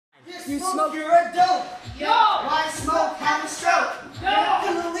You smoke, you're a dope. Yo! Why smoke? Have a stroke. No!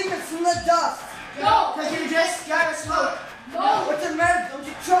 Gonna leave us in the dust. No! Cause you just gotta smoke. No! What's the matter? Don't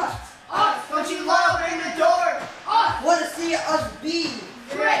you trust? Us! Don't you love in the door? Us! Wanna see us be?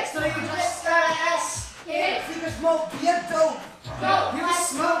 Great! So you just gotta ask. Hit! See the smoke, be a dope. No! You can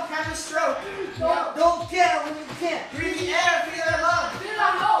smoke, have a stroke. No! Don't care when you can't. Breathe the air, feel the love. Feel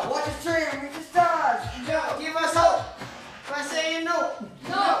the hope! Watch us turn, reach the stars. Give us hope by saying no.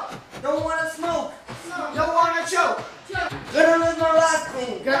 No! Don't wanna smoke. Don't wanna choke. Gonna live my life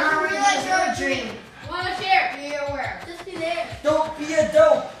clean. Gonna realize your dream. Wanna share? Be aware. Just be there. Don't be a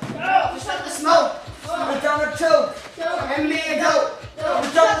dope. No! Just let the smoke. We're down a choke. And be a dope.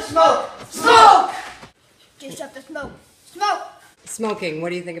 We're down to smoke. Smoke! Just shut the smoke. Smoke! Smoking. What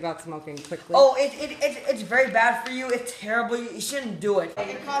do you think about smoking? Quickly. Oh, it's very bad for you. It's terrible. You shouldn't do it.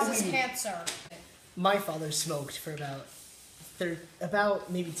 It causes cancer. My father smoked for about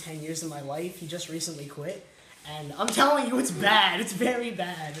maybe 10 years of my life. He just recently quit. And I'm telling you, it's bad. It's very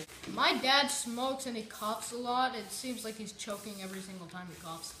bad. My dad smokes and he coughs a lot. It seems like he's choking every single time he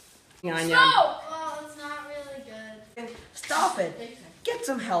coughs. Onion. Smoke! Well, it's not really good. Stop it. Get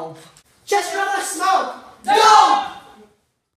some help. Just rather smoke. No!